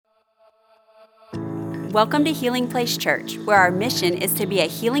Welcome to Healing Place Church, where our mission is to be a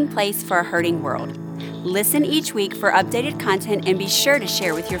healing place for a hurting world. Listen each week for updated content and be sure to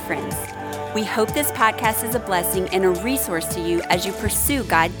share with your friends. We hope this podcast is a blessing and a resource to you as you pursue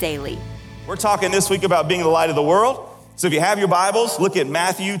God daily. We're talking this week about being the light of the world. So if you have your Bibles, look at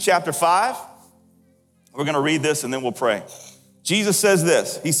Matthew chapter 5. We're going to read this and then we'll pray. Jesus says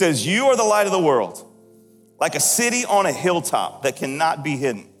this. He says, "You are the light of the world, like a city on a hilltop that cannot be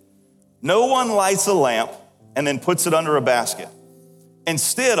hidden. No one lights a lamp and then puts it under a basket.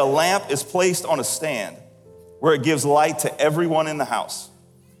 Instead, a lamp is placed on a stand where it gives light to everyone in the house.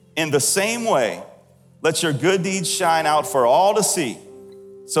 In the same way, let your good deeds shine out for all to see,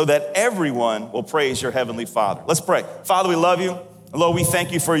 so that everyone will praise your heavenly Father." Let's pray. Father, we love you. And Lord, we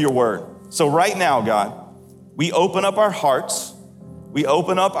thank you for your word. So right now, God, we open up our hearts. We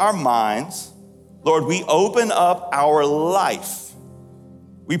open up our minds. Lord, we open up our life.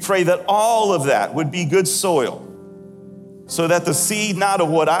 We pray that all of that would be good soil, so that the seed, not of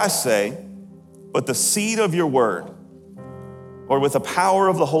what I say, but the seed of your word, or with the power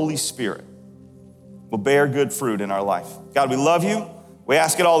of the Holy Spirit, will bear good fruit in our life. God, we love you. We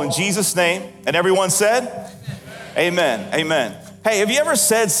ask it all in Jesus' name. And everyone said, amen. Amen. Hey, have you ever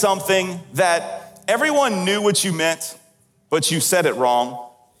said something that everyone knew what you meant, but you said it wrong?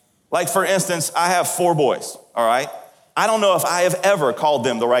 Like, for instance, I have 4 boys, all right? I don't know if I have ever called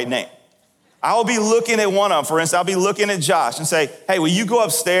them the right name. I'll be looking at one of them, for instance, I'll be looking at Josh and say, "Hey, will you go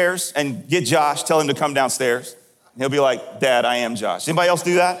upstairs and get Josh, tell him to come downstairs?" And he'll be like, "Dad, I am Josh." Anybody else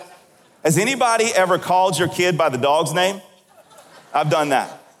do that? Has anybody ever called your kid by the dog's name? I've done that.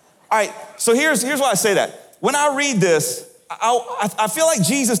 All right, so here's why I say that. When I read this, I feel like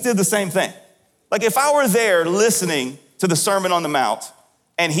Jesus did the same thing. Like, if I were there listening to the Sermon on the Mount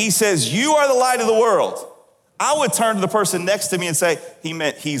and he says, "You are the light of the world," I would turn to the person next to me and say, he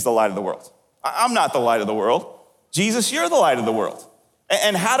meant he's the light of the world. I'm not the light of the world. Jesus, you're the light of the world.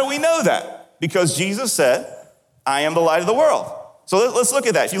 And how do we know that? Because Jesus said, "I am the light of the world." So let's look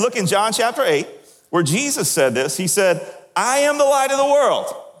at that. If you look in John chapter 8, where Jesus said this, he said, "I am the light of the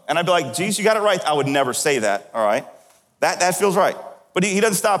world." And I'd be like, "Jesus, you got it right." I would never say that, all right? That feels right. But he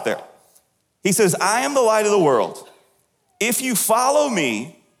doesn't stop there. He says, "I am the light of the world. If you follow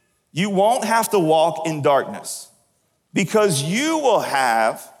me, you won't have to walk in darkness, because you will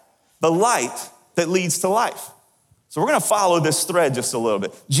have the light that leads to life." So we're gonna follow this thread just a little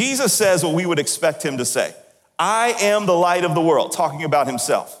bit. Jesus says what we would expect him to say. "I am the light of the world," talking about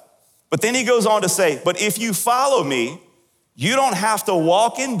himself. But then he goes on to say, "But if you follow me, you don't have to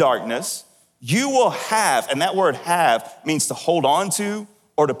walk in darkness. You will have," and that word "have" means to hold on to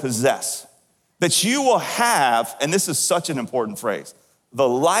or to possess. That you will have, and this is such an important phrase, the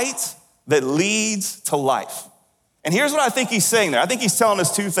light that leads to life. And here's what I think he's saying there. I think he's telling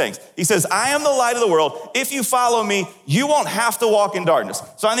us 2 things. He says, "I am the light of the world. If you follow me, you won't have to walk in darkness."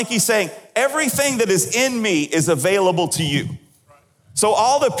 So I think he's saying everything that is in me is available to you. So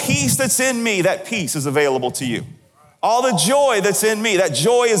all the peace that's in me, that peace is available to you. All the joy that's in me, that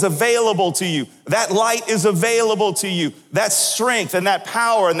joy is available to you. That light is available to you. That strength and that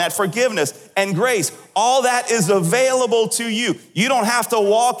power and that forgiveness and grace, all that is available to you. You don't have to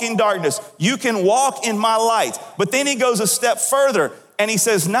walk in darkness. You can walk in my light. But then he goes a step further and he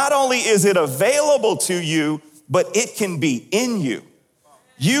says, not only is it available to you, but it can be in you.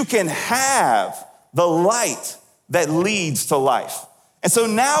 You can have the light that leads to life. And so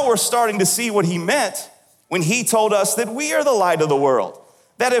now we're starting to see what he meant when he told us that we are the light of the world.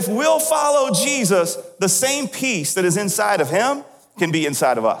 That if we'll follow Jesus, the same peace that is inside of him can be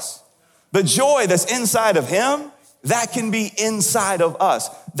inside of us. The joy that's inside of him, that can be inside of us.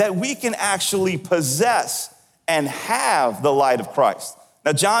 That we can actually possess and have the light of Christ.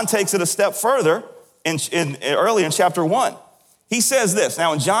 Now, John takes it a step further early in chapter 1. He says this.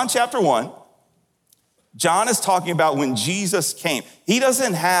 Now, in John chapter 1, John is talking about when Jesus came. He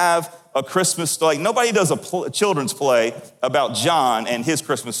doesn't have a Christmas story. Like, nobody does a children's play about John and his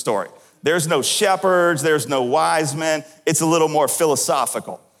Christmas story. There's no shepherds, there's no wise men. It's a little more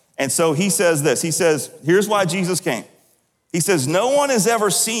philosophical. And so he says this. He says, here's why Jesus came. He says, "No one has ever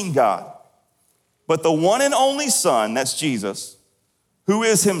seen God, but the one and only Son," that's Jesus, "who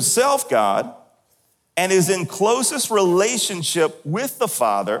is himself God and is in closest relationship with the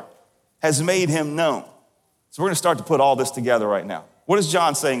Father, has made him known." So we're going to start to put all this together right now. What is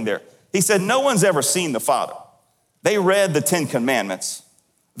John saying there? He said, no one's ever seen the Father. They read the 10 Commandments.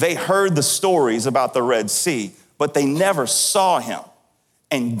 They heard the stories about the Red Sea, but they never saw him.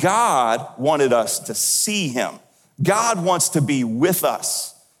 And God wanted us to see him. God wants to be with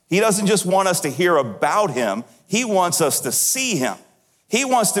us. He doesn't just want us to hear about him. He wants us to see him. He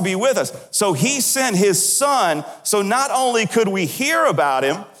wants to be with us. So he sent his son. So not only could we hear about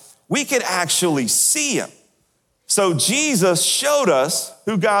him, we could actually see him. So Jesus showed us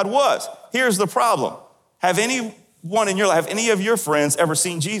who God was. Here's the problem. Have anyone in your life, have any of your friends ever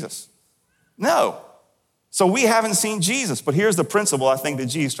seen Jesus? No. So we haven't seen Jesus. But here's the principle I think that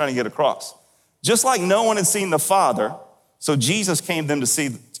Jesus is trying to get across. Just like no one had seen the Father, so Jesus came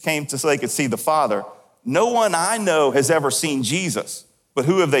so they could see the Father. No one I know has ever seen Jesus. But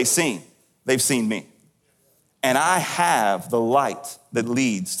who have they seen? They've seen me. And I have the light that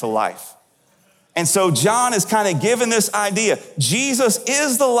leads to life. And so John is kind of given this idea. Jesus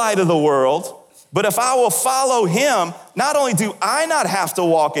is the light of the world, but if I will follow him, not only do I not have to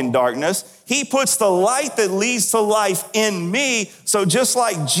walk in darkness, he puts the light that leads to life in me. So just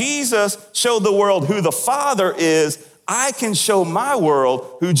like Jesus showed the world who the Father is, I can show my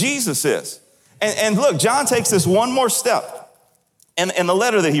world who Jesus is. And look, John takes this one more step. In the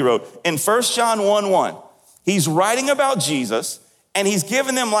letter that he wrote, in 1 John 1:1, he's writing about Jesus, and he's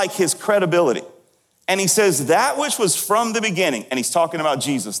giving them like his credibility. And he says, that which was from the beginning, and he's talking about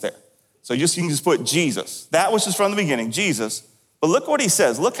Jesus there. So you can just put Jesus. That which is from the beginning, Jesus. But look what he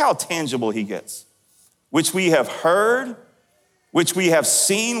says. Look how tangible he gets. Which we have heard, which we have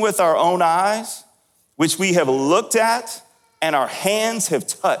seen with our own eyes, which we have looked at, and our hands have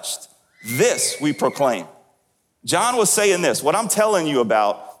touched. This we proclaim. John was saying this, what I'm telling you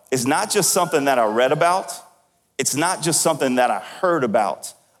about is not just something that I read about. It's not just something that I heard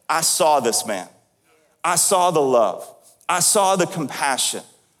about. I saw this man. I saw the love. I saw the compassion.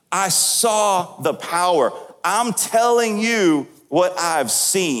 I saw the power. I'm telling you what I've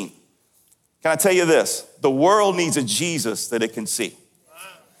seen. Can I tell you this? The world needs a Jesus that it can see.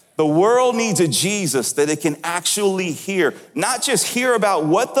 The world needs a Jesus that it can actually hear, not just hear about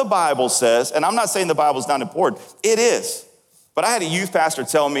what the Bible says. And I'm not saying the Bible's not important. It is. But I had a youth pastor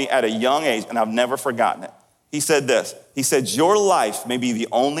tell me at a young age, and I've never forgotten it. He said this. He said, your life may be the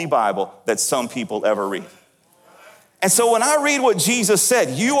only Bible that some people ever read. And so when I read what Jesus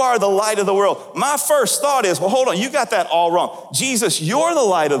said, you are the light of the world, my first thought is, well, hold on, you got that all wrong. Jesus, you're the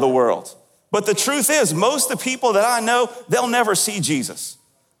light of the world. But the truth is, most of the people that I know, they'll never see Jesus.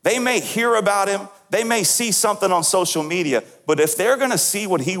 They may hear about him. They may see something on social media. But if they're going to see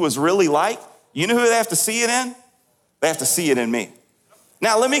what he was really like, you know who they have to see it in? They have to see it in me.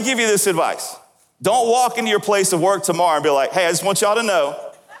 Now, let me give you this advice. Don't walk into your place of work tomorrow and be like, hey, I just want y'all to know,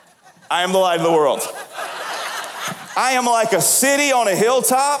 I am the light of the world. I am like a city on a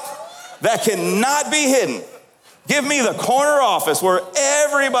hilltop that cannot be hidden. Give me the corner office where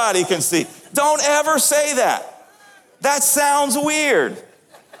everybody can see. Don't ever say that. That sounds weird.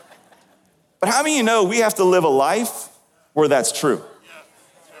 But how many of you know we have to live a life where that's true?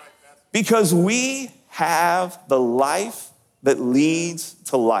 Because we have the life that leads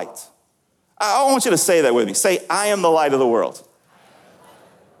to light. I want you to say that with me. Say, I am the light of the world.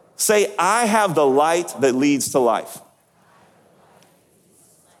 Say, I have the light that leads to life.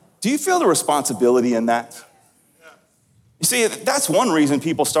 Do you feel the responsibility in that? You see, that's one reason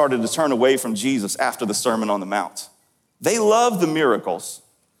people started to turn away from Jesus after the Sermon on the Mount. They loved the miracles.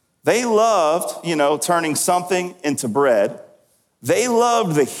 They loved, turning something into bread. They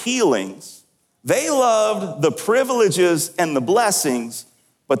loved the healings. They loved the privileges and the blessings,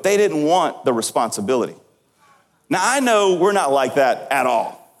 but they didn't want the responsibility. Now, I know we're not like that at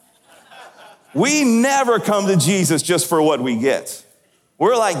all. We never come to Jesus just for what we get.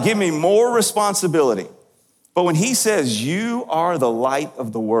 We're like, give me more responsibility. But when he says, you are the light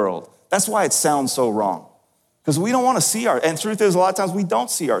of the world, that's why it sounds so wrong. Because we don't want to see and truth is, a lot of times we don't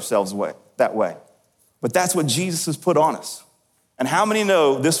see ourselves that way. But that's what Jesus has put on us. And how many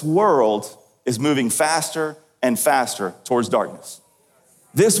know this world is moving faster and faster towards darkness?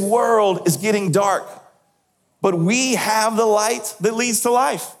 This world is getting dark, but we have the light that leads to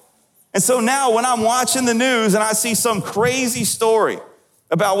life. And so now when I'm watching the news and I see some crazy story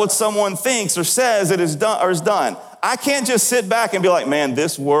about what someone thinks or says it is done, I can't just sit back and be like, man,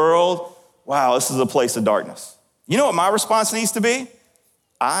 this world, wow, this is a place of darkness. You know what my response needs to be?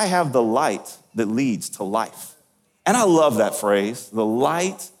 I have the light that leads to life. And I love that phrase, the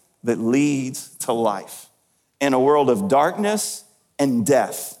light that leads to life. In a world of darkness and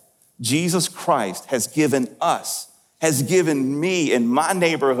death, Jesus Christ has given me in my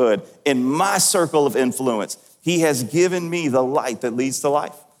neighborhood, in my circle of influence, he has given me the light that leads to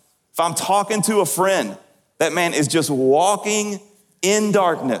life. If I'm talking to a friend, that man is just walking in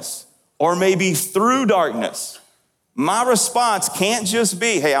darkness or maybe through darkness, my response can't just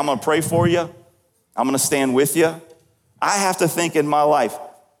be, hey, I'm gonna pray for you. I'm gonna stand with you. I have to think in my life,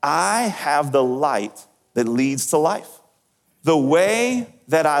 I have the light that leads to life. The way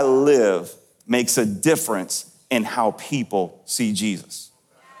that I live makes a difference in how people see Jesus.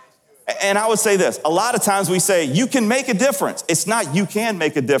 And I would say this, a lot of times we say, you can make a difference. It's not you can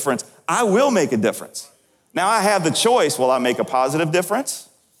make a difference, I will make a difference. Now I have the choice, will I make a positive difference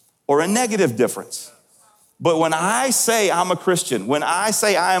or a negative difference? But when I say I'm a Christian, when I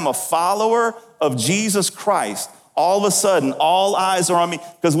say I am a follower of Jesus Christ, all of a sudden, all eyes are on me.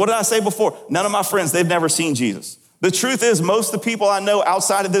 Because what did I say before? None of my friends, they've never seen Jesus. The truth is, most of the people I know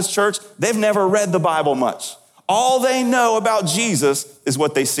outside of this church, they've never read the Bible much. All they know about Jesus is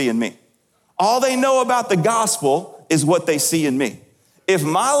what they see in me. All they know about the gospel is what they see in me. If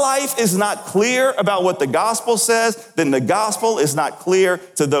my life is not clear about what the gospel says, then the gospel is not clear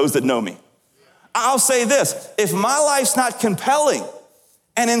to those that know me. I'll say this, if my life's not compelling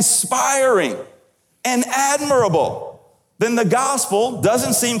and inspiring and admirable, then the gospel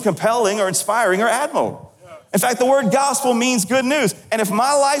doesn't seem compelling or inspiring or admirable. In fact, the word gospel means good news. And if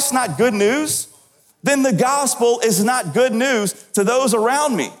my life's not good news, then the gospel is not good news to those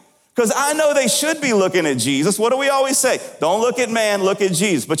around me. Because I know they should be looking at Jesus. What do we always say? Don't look at man, look at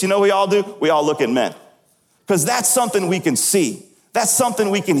Jesus. But you know what we all do? We all look at men. Because that's something we can see. That's something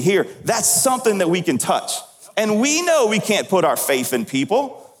we can hear. That's something that we can touch. And we know we can't put our faith in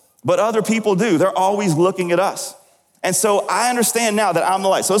people, but other people do. They're always looking at us. And so I understand now that I'm the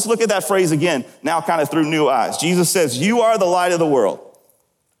light. So let's look at that phrase again, now kind of through new eyes. Jesus says, you are the light of the world.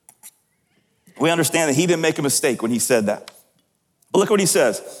 We understand that he didn't make a mistake when he said that. But look what he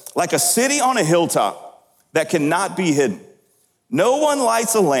says. Like a city on a hilltop that cannot be hidden. No one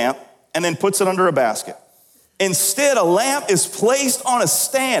lights a lamp and then puts it under a basket. Instead, a lamp is placed on a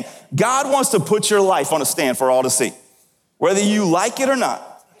stand. God wants to put your life on a stand for all to see, whether you like it or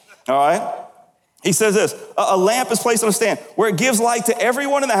not, all right? He says this, a lamp is placed on a stand where it gives light to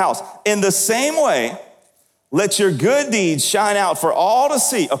everyone in the house. In the same way, let your good deeds shine out for all to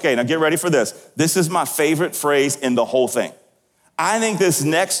see. Okay, now get ready for this. This is my favorite phrase in the whole thing. I think this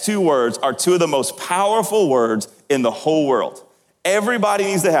next two words are two of the most powerful words in the whole world. Everybody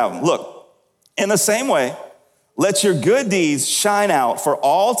needs to have them. Look, in the same way, let your good deeds shine out for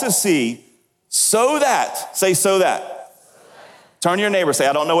all to see so that, say so that. Turn to your neighbor, say,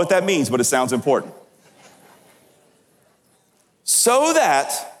 I don't know what that means, but it sounds important. So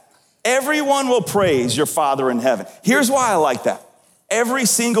that everyone will praise your Father in heaven. Here's why I like that. Every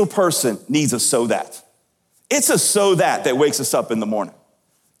single person needs a so that. It's a so that wakes us up in the morning.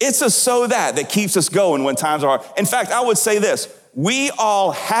 It's a so that keeps us going when times are hard. In fact, I would say this, we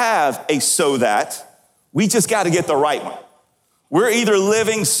all have a so that, we just got to get the right one. We're either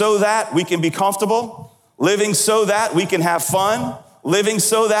living so that we can be comfortable, living so that we can have fun, living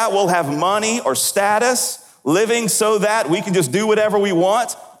so that we'll have money or status, living so that we can just do whatever we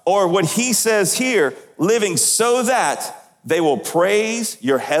want, or what he says here, living so that they will praise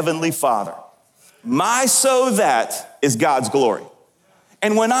your heavenly Father. My so that is God's glory.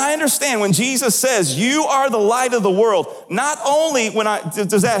 And when I understand, when Jesus says, you are the light of the world, not only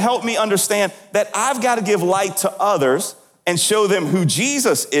does that help me understand that I've got to give light to others and show them who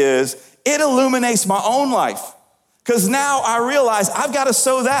Jesus is, it illuminates my own life. Because now I realize I've got to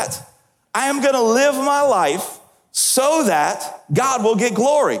sow that. I am going to live my life so that God will get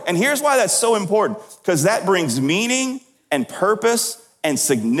glory. And here's why that's so important, because that brings meaning and purpose and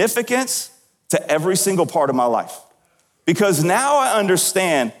significance to every single part of my life. Because now I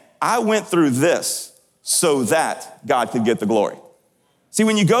understand I went through this so that God could get the glory. See,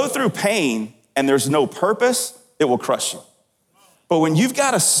 when you go through pain and there's no purpose, it will crush you. But when you've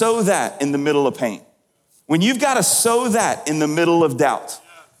got to sow that in the middle of pain, when you've got to sow that in the middle of doubt,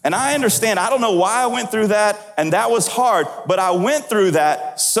 and I understand, I don't know why I went through that, and that was hard, but I went through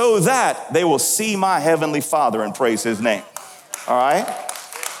that so that they will see my heavenly Father and praise his name, all right?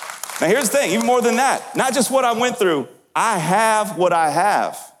 Now here's the thing, even more than that, not just what I went through, I have what I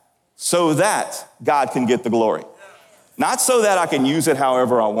have so that God can get the glory. Not so that I can use it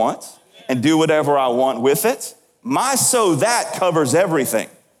however I want and do whatever I want with it. My so that covers everything.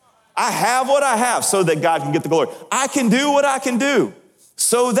 I have what I have so that God can get the glory. I can do what I can do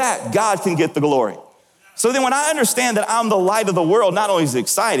so that God can get the glory. So then when I understand that I'm the light of the world, not only is it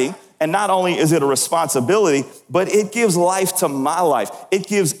exciting, and not only is it a responsibility, but it gives life to my life. It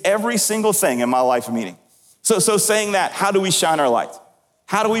gives every single thing in my life a meaning. So saying that, how do we shine our light?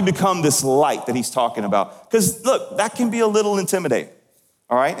 How do we become this light that he's talking about? Because look, that can be a little intimidating,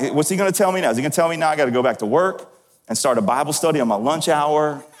 all right? What's he gonna tell me now? Is he gonna tell me now I gotta go back to work and start a Bible study on my lunch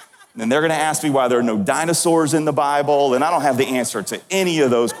hour? And then they're gonna ask me why there are no dinosaurs in the Bible, and I don't have the answer to any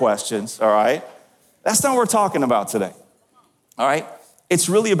of those questions, all right? That's not what we're talking about today, all right? It's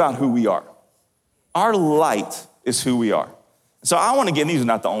really about who we are. Our light is who we are. So I want to give, these are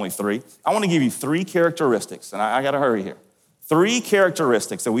not the only three, I want to give you three characteristics, and I got to hurry here. Three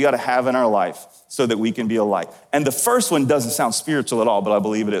characteristics that we got to have in our life so that we can be a light. And the first one doesn't sound spiritual at all, but I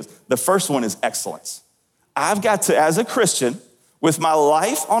believe it is. The first one is excellence. I've got to, as a Christian, with my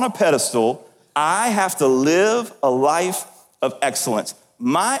life on a pedestal, I have to live a life of excellence.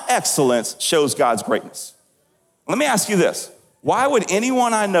 My excellence shows God's greatness. Let me ask you this. Why would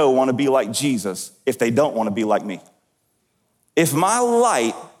anyone I know want to be like Jesus if they don't want to be like me? If my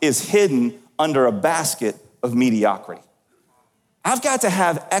light is hidden under a basket of mediocrity, I've got to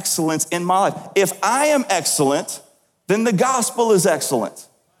have excellence in my life. If I am excellent, then the gospel is excellent.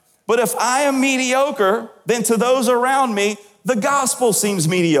 But if I am mediocre, then to those around me, the gospel seems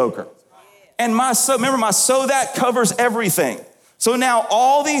mediocre. And remember, my so that covers everything. So now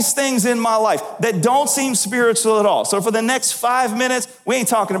all these things in my life that don't seem spiritual at all. So for the next 5 minutes, we ain't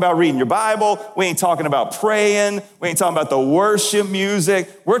talking about reading your Bible. We ain't talking about praying. We ain't talking about the worship music.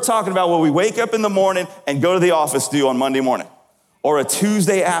 We're talking about what we wake up in the morning and go to the office do on Monday morning or a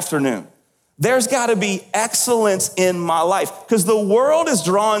Tuesday afternoon. There's got to be excellence in my life because the world is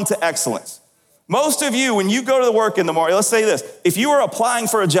drawn to excellence. Most of you, when you go to the work in the morning, let's say this, if you are applying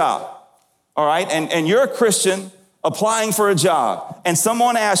for a job, all right, and you're a Christian applying for a job, and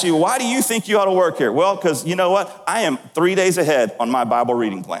someone asks you, why do you think you ought to work here? Well, because you know what? I am 3 days ahead on my Bible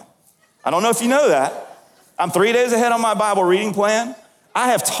reading plan. I don't know if you know that. I'm 3 days ahead on my Bible reading plan. I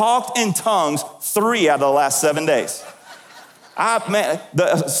have talked in tongues 3 out of the last 7 days.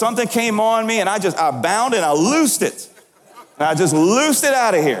 Something came on me and I bound and I loosed it. And I just loosed it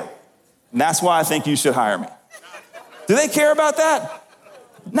out of here. And that's why I think you should hire me. Do they care about that?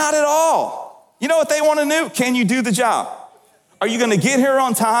 Not at all. You know what they want to know? Can you do the job? Are you going to get here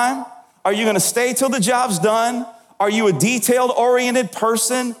on time? Are you going to stay till the job's done? Are you a detailed-oriented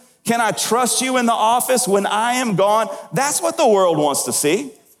person? Can I trust you in the office when I am gone? That's what the world wants to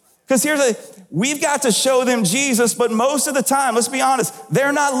see. Because we've got to show them Jesus, but most of the time, let's be honest,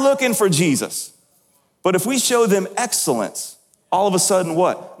 they're not looking for Jesus. But if we show them excellence, all of a sudden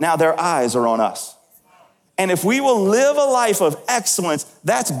what? Now their eyes are on us. And if we will live a life of excellence,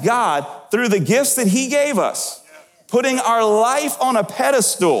 that's God through the gifts that he gave us, putting our life on a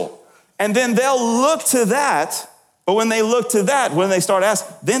pedestal. And then they'll look to that. But when they look to that, when they start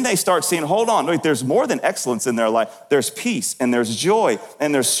asking, then they start seeing, hold on, wait, there's more than excellence in their life. There's peace and there's joy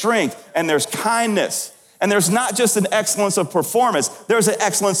and there's strength and there's kindness. And there's not just an excellence of performance, there's an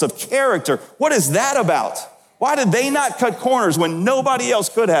excellence of character. What is that about? Why did they not cut corners when nobody else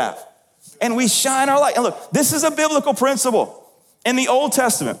could have? And we shine our light. And look, this is a biblical principle. In the Old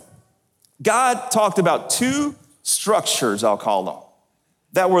Testament, God talked about 2 structures, I'll call them,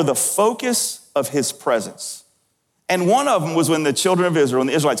 that were the focus of his presence. And one of them was when the children of Israel and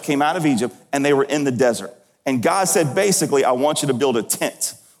the Israelites came out of Egypt and they were in the desert. And God said, basically, I want you to build a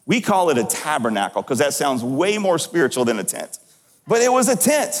tent. We call it a tabernacle because that sounds way more spiritual than a tent. But it was a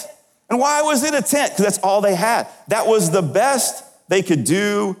tent. And why was it a tent? Because that's all they had. That was the best they could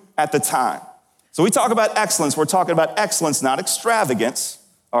do at the time. So we talk about excellence. We're talking about excellence, not extravagance.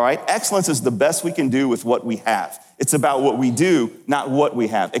 All right? Excellence is the best we can do with what we have. It's about what we do, not what we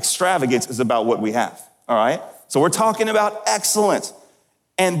have. Extravagance is about what we have. All right? So we're talking about excellence.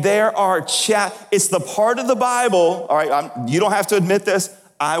 And there are it's the part of the Bible, all right, you don't have to admit this,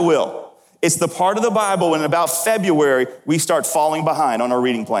 I will. It's the part of the Bible when about February, we start falling behind on our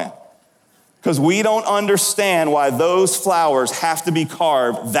reading plan. Because we don't understand why those flowers have to be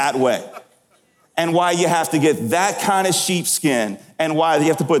carved that way. And why you have to get that kind of sheepskin. And why you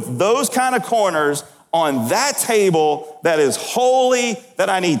have to put those kind of corners on that table that is holy, that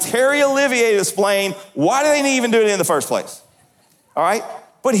I need Terry Olivier to explain. Why do they even do it in the first place? All right?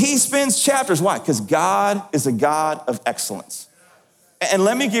 But he spends chapters. Why? Because God is a God of excellence. And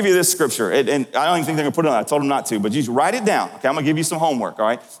let me give you this scripture. And I don't even think they're going to put it on. I told them not to, but you write it down. Okay, I'm going to give you some homework, all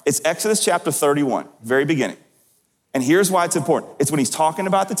right? It's Exodus chapter 31, very beginning. And here's why it's important. It's when he's talking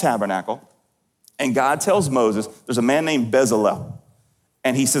about the tabernacle, and God tells Moses, there's a man named Bezalel.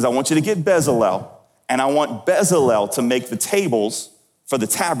 And he says, I want you to get Bezalel, and I want Bezalel to make the tables for the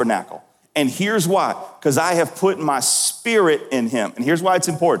tabernacle. And here's why. Because I have put my spirit in him. And here's why it's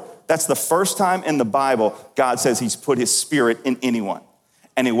important. That's the first time in the Bible God says he's put his spirit in anyone.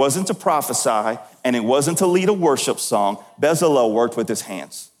 And it wasn't to prophesy, and it wasn't to lead a worship song. Bezalel worked with his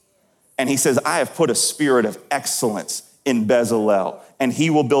hands. And he says, I have put a spirit of excellence in Bezalel, and he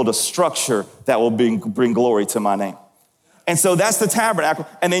will build a structure that will bring glory to my name. And so that's the tabernacle.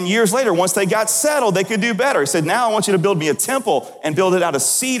 And then years later, once they got settled, they could do better. He said, now I want you to build me a temple and build it out of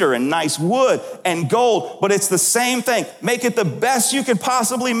cedar and nice wood and gold. But it's the same thing. Make it the best you can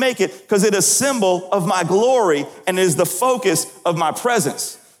possibly make it because it is a symbol of my glory and it is the focus of my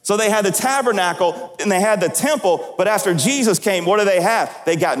presence. So they had the tabernacle and they had the temple. But after Jesus came, what do they have?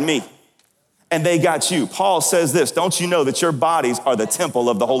 They got me and they got you. Paul says this, don't you know that your bodies are the temple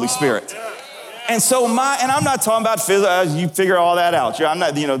of the Holy Spirit? And so and I'm not talking about physical, you figure all that out. I'm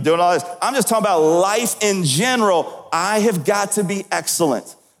not, doing all this. I'm just talking about life in general. I have got to be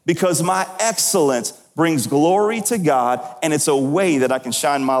excellent because my excellence brings glory to God and it's a way that I can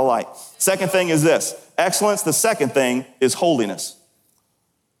shine my light. Second thing is this, excellence. The second thing is holiness.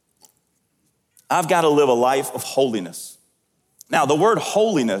 I've got to live a life of holiness. Now, the word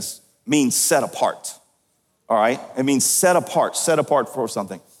holiness means set apart, all right? It means set apart for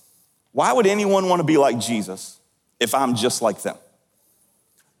something. Why would anyone want to be like Jesus if I'm just like them?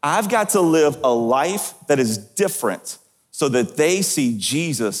 I've got to live a life that is different so that they see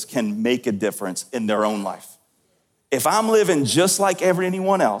Jesus can make a difference in their own life. If I'm living just like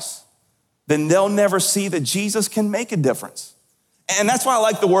anyone else, then they'll never see that Jesus can make a difference. And that's why I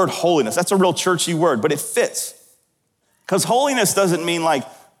like the word holiness. That's a real churchy word, but it fits. Because holiness doesn't mean like,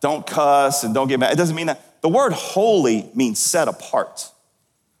 don't cuss and don't get mad. It doesn't mean that. The word holy means set apart.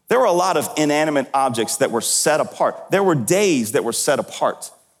 There were a lot of inanimate objects that were set apart. There were days that were set apart.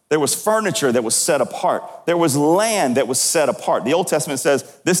 There was furniture that was set apart. There was land that was set apart. The Old Testament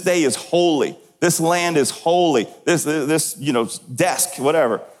says, this day is holy. This land is holy. This desk,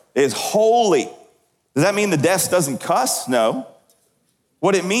 whatever, is holy. Does that mean the desk doesn't cuss? No.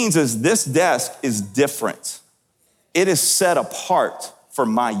 What it means is this desk is different. It is set apart for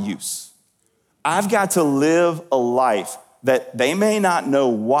my use. I've got to live a life that they may not know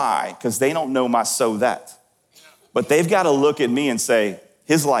why, because they don't know my so that. But they've got to look at me and say,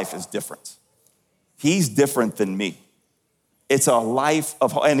 his life is different. He's different than me. It's a life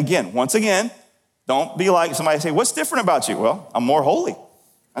of, and again, once again, don't be like somebody say, what's different about you? Well, I'm more holy.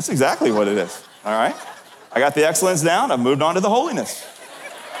 That's exactly what it is, all right? I got the excellence down, I've moved on to the holiness.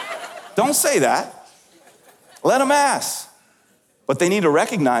 Don't say that. Let them ask. But they need to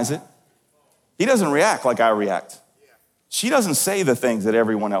recognize it. He doesn't react like I react. She doesn't say the things that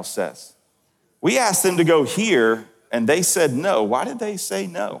everyone else says. We asked them to go here and they said no. Why did they say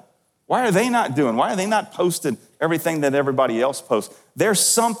no? Why are they not doing? Why are they not posting everything that everybody else posts? There's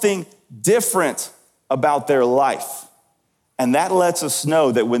something different about their life. And that lets us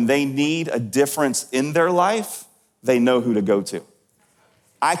know that when they need a difference in their life, they know who to go to.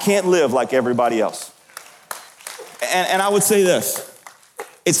 I can't live like everybody else. And I would say this,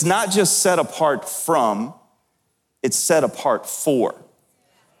 it's not just set apart from, it's set apart for.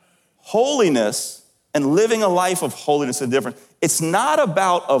 Holiness and living a life of holiness is different. It's not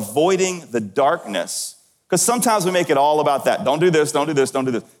about avoiding the darkness, because sometimes we make it all about that. Don't do this, don't do this, don't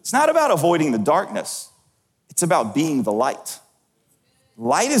do this. It's not about avoiding the darkness. It's about being the light.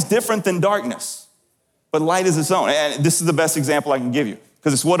 Light is different than darkness, but light is its own. And this is the best example I can give you,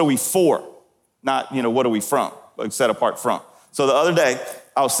 because it's what are we for, not, what are we from, like set apart from. So the other day,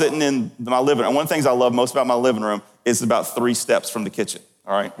 I was sitting in my living room. One of the things I love most about my living room is about 3 steps from the kitchen,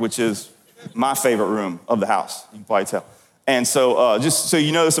 all right, which is my favorite room of the house. You can probably tell. And so just so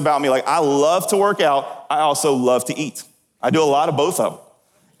you know this about me, like I love to work out. I also love to eat. I do a lot of both of them.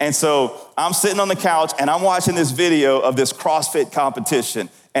 And so I'm sitting on the couch and I'm watching this video of this CrossFit competition.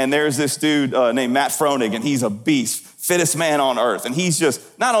 And there's this dude named Matt Froning, and he's a beast, fittest man on earth. And he's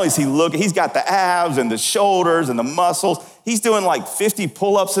just, not only is he looking, he's got the abs and the shoulders and the muscles. He's doing like 50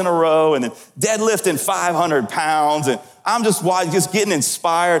 pull-ups in a row and then deadlifting 500 pounds. And I'm just getting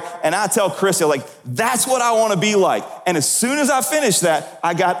inspired. And I tell Chrissy, like, that's what I want to be like. And as soon as I finished that,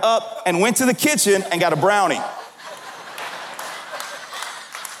 I got up and went to the kitchen and got a brownie.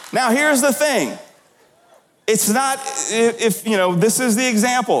 Now, here's the thing. It's not, this is the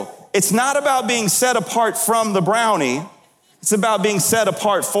example. It's not about being set apart from the brownie. It's about being set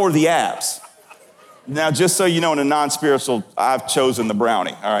apart for the abs. Now, just so you know, in a non-spiritual, I've chosen the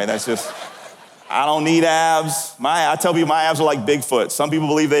brownie. All right, that's just, I don't need abs. I tell people my abs are like Bigfoot. Some people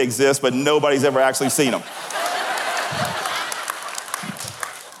believe they exist, but nobody's ever actually seen them.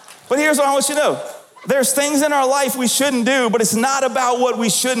 But here's what I want you to know. There's things in our life we shouldn't do, but it's not about what we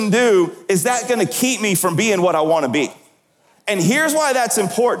shouldn't do. Is that gonna keep me from being what I wanna be? And here's why that's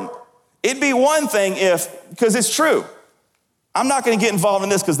important. It'd be one thing because it's true. I'm not gonna get involved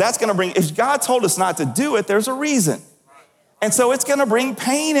in this because that's gonna bring, if God told us not to do it, there's a reason. And so it's gonna bring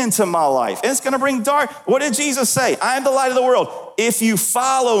pain into my life. And it's gonna bring dark. What did Jesus say? I am the light of the world. If you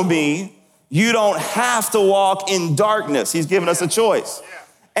follow me, You don't have to walk in darkness. He's given us a choice.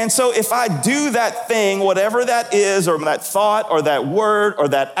 And so if I do that thing, whatever that is, or that thought, or that word, or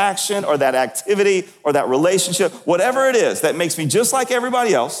that action, or that activity, or that relationship, whatever it is that makes me just like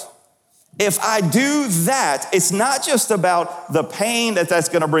everybody else, if I do that, it's not just about the pain that's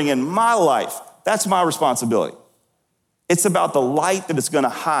gonna bring in my life. That's my responsibility. It's about the light that it's gonna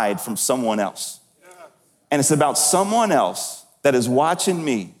hide from someone else. And it's about someone else that is watching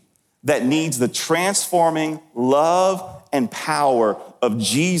me that needs the transforming love and power of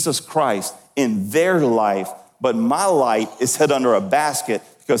Jesus Christ in their life, but my light is hid under a basket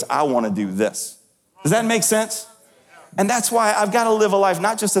because I want to do this. Does that make sense? And that's why I've got to live a life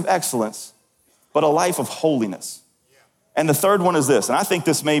not just of excellence, but a life of holiness. And the third one is this, and I think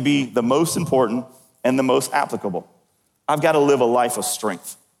this may be the most important and the most applicable. I've got to live a life of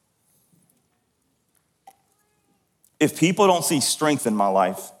strength. If people don't see strength in my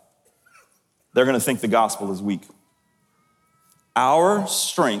life, they're going to think the gospel is weak. Our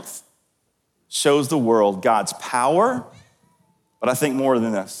strength shows the world God's power, but I think more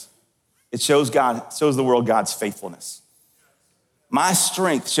than this, it shows the world God's faithfulness. My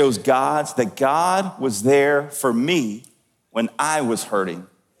strength shows that God was there for me when I was hurting,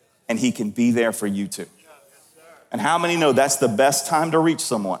 and he can be there for you too. And how many know that's the best time to reach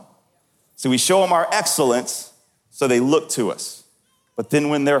someone? So we show them our excellence so they look to us. But then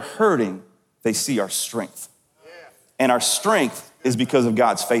when they're hurting, they see our strength. And our strength is because of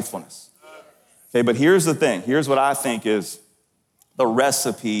God's faithfulness. Okay, but here's the thing. Here's what I think is the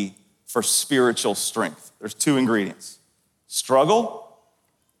recipe for spiritual strength. There's two ingredients: struggle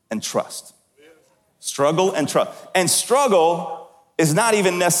and trust. Struggle and trust. And struggle is not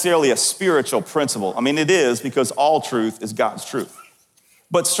even necessarily a spiritual principle. I mean, it is, because all truth is God's truth.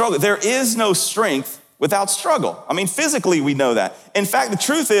 But struggle, there is no strength without struggle. I mean, physically we know that. In fact, the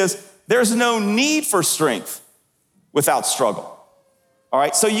truth is there's no need for strength without struggle. All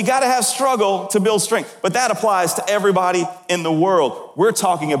right, so you gotta have struggle to build strength, but that applies to everybody in the world. We're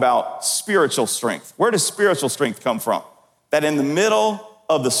talking about spiritual strength. Where does spiritual strength come from? That in the middle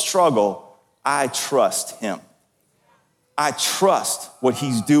of the struggle, I trust him. I trust what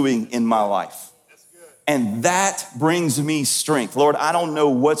he's doing in my life. And that brings me strength. Lord, I don't know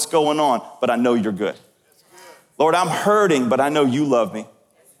what's going on, but I know you're good. Lord, I'm hurting, but I know you love me.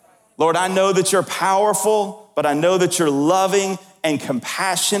 Lord, I know that you're powerful, but I know that you're loving and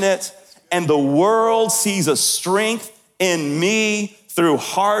compassionate, and the world sees a strength in me through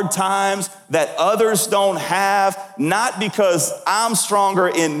hard times that others don't have, not because I'm stronger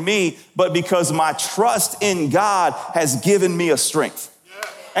in me, but because my trust in God has given me a strength.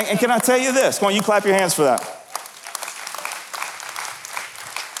 And can I tell you this? Come on, you clap your hands for that.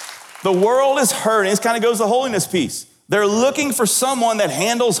 The world is hurting. This kind of goes to the holiness piece. They're looking for someone that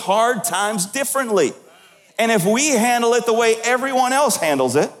handles hard times differently. And if we handle it the way everyone else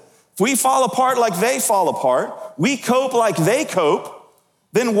handles it, if we fall apart like they fall apart, we cope like they cope,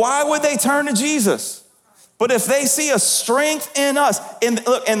 then why would they turn to Jesus? But if they see a strength in us, in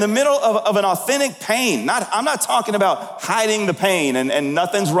the middle of an authentic pain, I'm not talking about hiding the pain and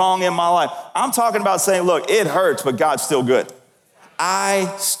nothing's wrong in my life. I'm talking about saying, look, it hurts, but God's still good.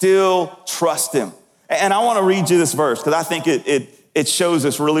 I still trust him. And I want to read you this verse because I think it shows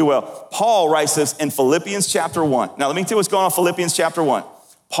this really well. Paul writes this in Philippians chapter 1. Now, let me tell you what's going on in Philippians chapter 1.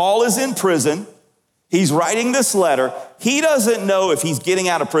 Paul is in prison. He's writing this letter. He doesn't know if he's getting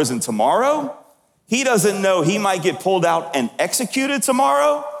out of prison tomorrow. He doesn't know he might get pulled out and executed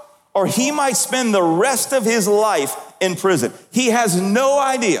tomorrow, or he might spend the rest of his life in prison. He has no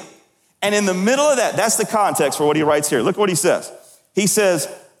idea. And in the middle of that, that's the context for what he writes here. Look what he says. He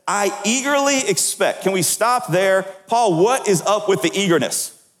says, I eagerly expect. Can we stop there? Paul, what is up with the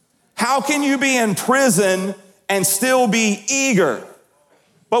eagerness? How can you be in prison and still be eager?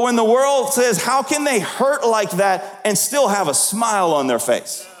 But when the world says, how can they hurt like that and still have a smile on their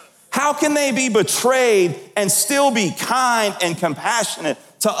face? How can they be betrayed and still be kind and compassionate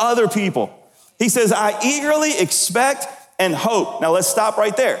to other people? He says, I eagerly expect and hope. Now let's stop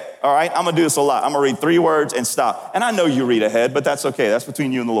right there. All right, I'm gonna do this a lot. I'm gonna read 3 words and stop. And I know you read ahead, but that's okay. That's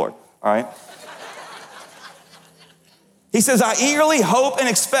between you and the Lord, all right? He says, I eagerly hope and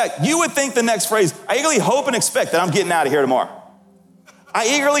expect. You would think the next phrase, I eagerly hope and expect that I'm getting out of here tomorrow. I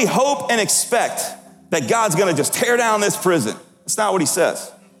eagerly hope and expect that God's gonna just tear down this prison. That's not what he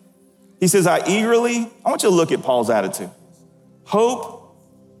says. He says, I want you to look at Paul's attitude. Hope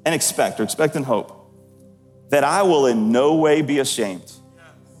and expect, or expect and hope, that I will in no way be ashamed,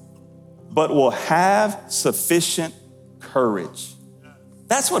 but will have sufficient courage.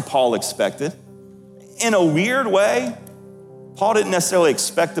 That's what Paul expected. In a weird way, Paul didn't necessarily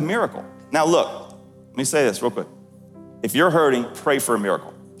expect a miracle. Now look, let me say this real quick. If you're hurting, pray for a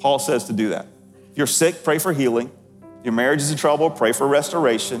miracle. Paul says to do that. If you're sick, pray for healing. If your marriage is in trouble, pray for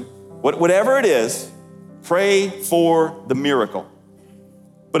restoration. Whatever it is, pray for the miracle.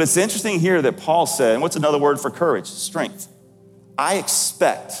 But it's interesting here that Paul said, and what's another word for courage? Strength. I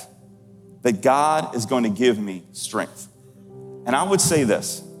expect that God is going to give me strength. And I would say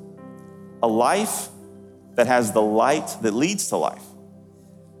this, a life that has the light that leads to life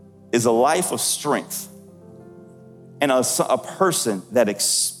is a life of strength. And a person that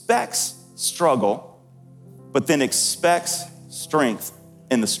expects struggle, but then expects strength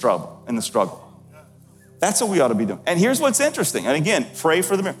in the struggle. That's what we ought to be doing. And here's what's interesting. And again, pray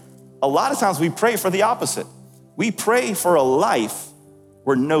for the miracle. A lot of times we pray for the opposite. We pray for a life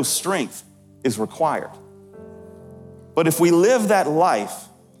where no strength is required. But if we live that life,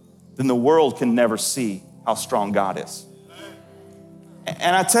 then the world can never see how strong God is.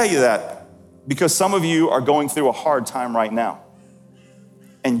 And I tell you that because some of you are going through a hard time right now.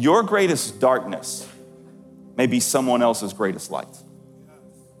 And your greatest darkness may be someone else's greatest light.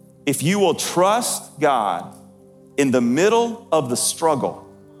 If you will trust God in the middle of the struggle,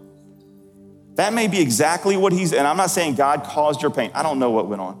 that may be exactly what and I'm not saying God caused your pain. I don't know what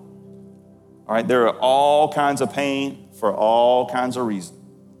went on. All right, there are all kinds of pain for all kinds of reasons,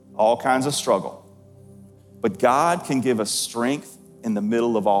 all kinds of struggle. But God can give us strength in the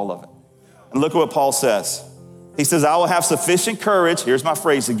middle of all of it. And look at what Paul says. He says, I will have sufficient courage, here's my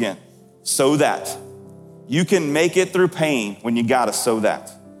phrase again, so that you can make it through pain when you gotta so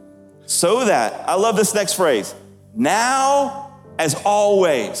that. So that, I love this next phrase, now as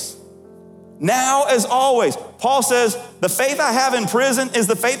always. Now as always. Paul says, the faith I have in prison is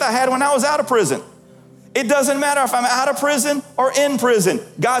the faith I had when I was out of prison. It doesn't matter if I'm out of prison or in prison.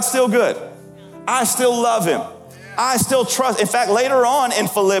 God's still good. I still love him. I still trust. In fact, later on in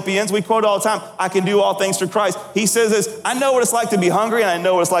Philippians, we quote all the time, I can do all things through Christ. He says this, I know what it's like to be hungry and I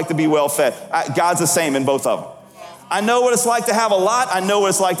know what it's like to be well fed. God's the same in both of them. I know what it's like to have a lot. I know what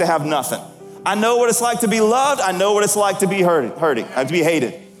it's like to have nothing. I know what it's like to be loved. I know what it's like to be hurting, to be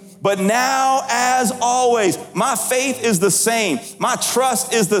hated. But now, as always, my faith is the same. My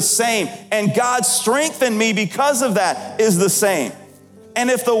trust is the same. And God's strength in me because of that is the same. And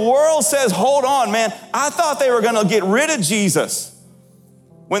if the world says, hold on, man, I thought they were going to get rid of Jesus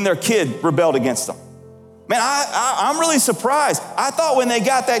when their kid rebelled against them. Man, I'm really surprised. I thought when they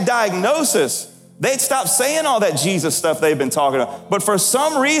got that diagnosis, they'd stop saying all that Jesus stuff they've been talking about. But for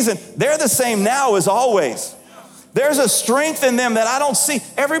some reason, they're the same now as always. There's a strength in them that I don't see.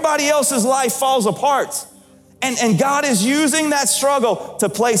 Everybody else's life falls apart. And God is using that struggle to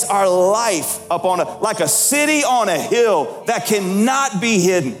place our life up on like a city on a hill that cannot be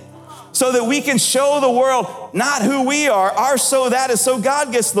hidden, so that we can show the world not who we are. Our so that is so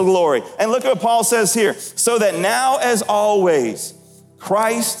God gets the glory. And look at what Paul says here. So that now as always,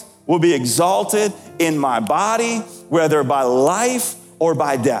 Christ will be exalted in my body, whether by life or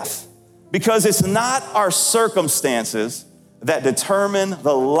by death. Because it's not our circumstances that determine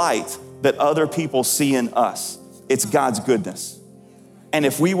the light that other people see in us. It's God's goodness. And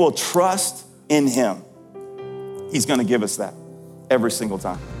if we will trust in him, he's going to give us that every single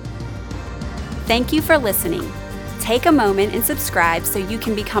time. Thank you for listening. Take a moment and subscribe so you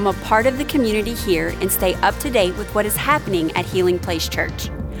can become a part of the community here and stay up to date with what is happening at Healing Place Church.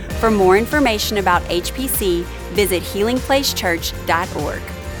 For more information about HPC, visit healingplacechurch.org.